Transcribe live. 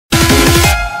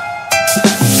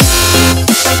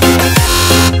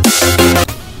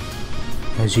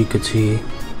As you could see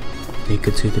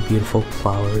the beautiful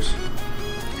flowers.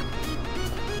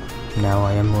 Now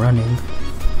I am running,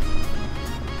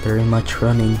 very much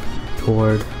running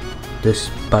toward this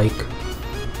bike.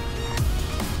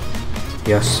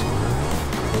 Yes.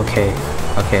 Okay,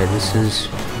 this is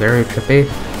very trippy.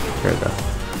 There we go.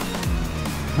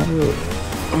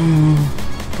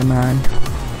 Come on.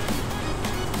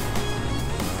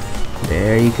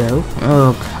 There you go.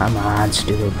 Oh, come on,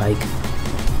 stupid bike.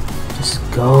 Just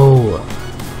go.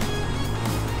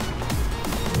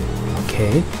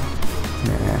 Okay.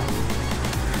 Nah.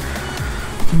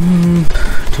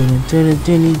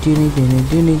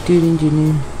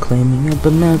 Climbing up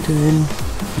a mountain.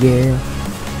 Yeah.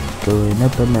 Going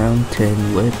up a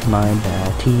mountain with my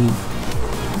batty.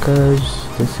 Cause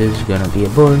this is gonna be a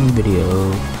boring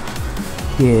video.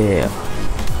 Yeah.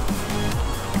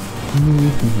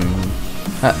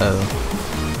 Uh-oh.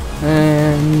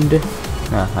 And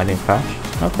I didn't crash.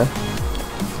 Okay.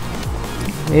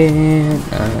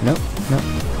 And nope.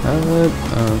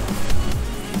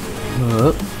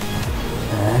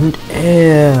 And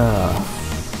air.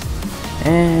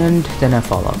 And then I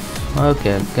fall off.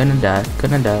 Okay, gonna die.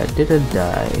 Did I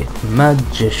die?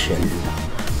 Magician.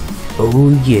 Oh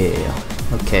yeah.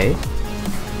 Okay.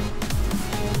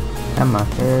 Come on,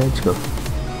 let's go.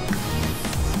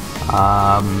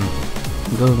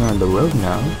 Going on the road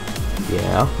now.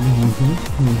 Yeah.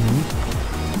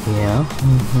 Yeah.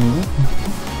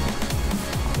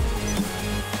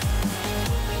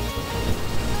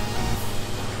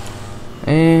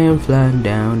 And flying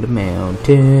down the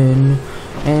mountain.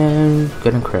 And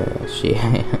gonna crash.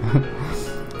 Yeah.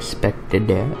 Expected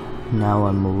that. Now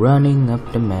I'm running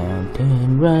up the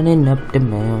mountain. Running up the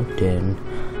mountain.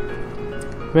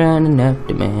 Running up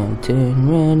the mountain,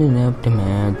 running up the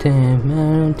mountain,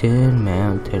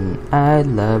 mountain. I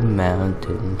love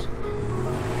mountains.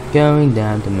 Going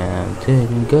down the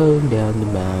mountain, going down the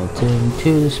mountain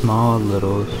to the small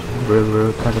little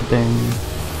river kind of thing.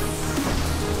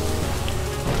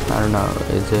 I don't know,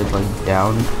 is it like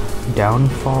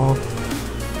downfall?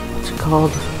 What's it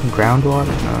called?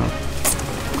 Groundwater? No.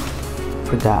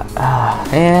 Forgot.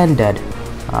 And dead.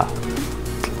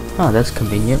 Oh, that's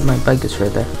convenient. My bike is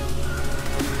right there.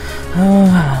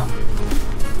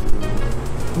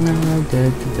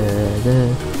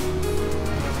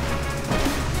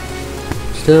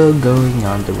 Still going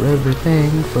on the river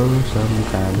thing for some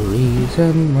kind of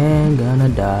reason. And gonna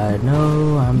die.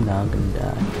 No, I'm not gonna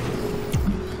die.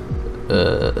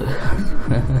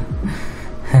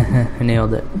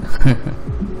 Nailed it.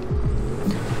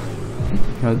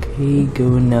 Okay,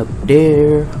 going up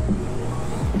there.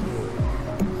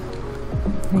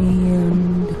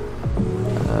 And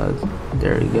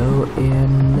there we go.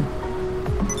 And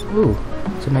ooh,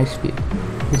 it's a nice view.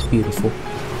 It's beautiful.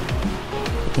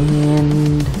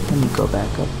 And let me go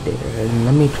back up there and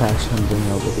let me try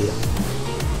something over here.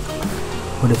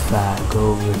 What if I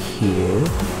go over here?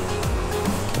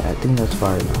 Okay, I think that's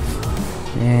far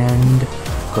enough. And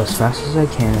go as fast as I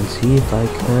can and see if I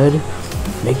could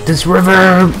make this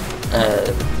river.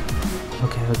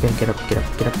 Okay, get up. Get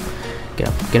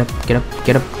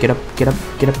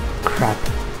up.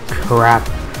 Crap.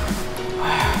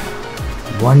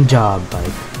 One job,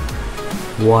 bike.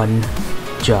 One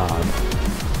job.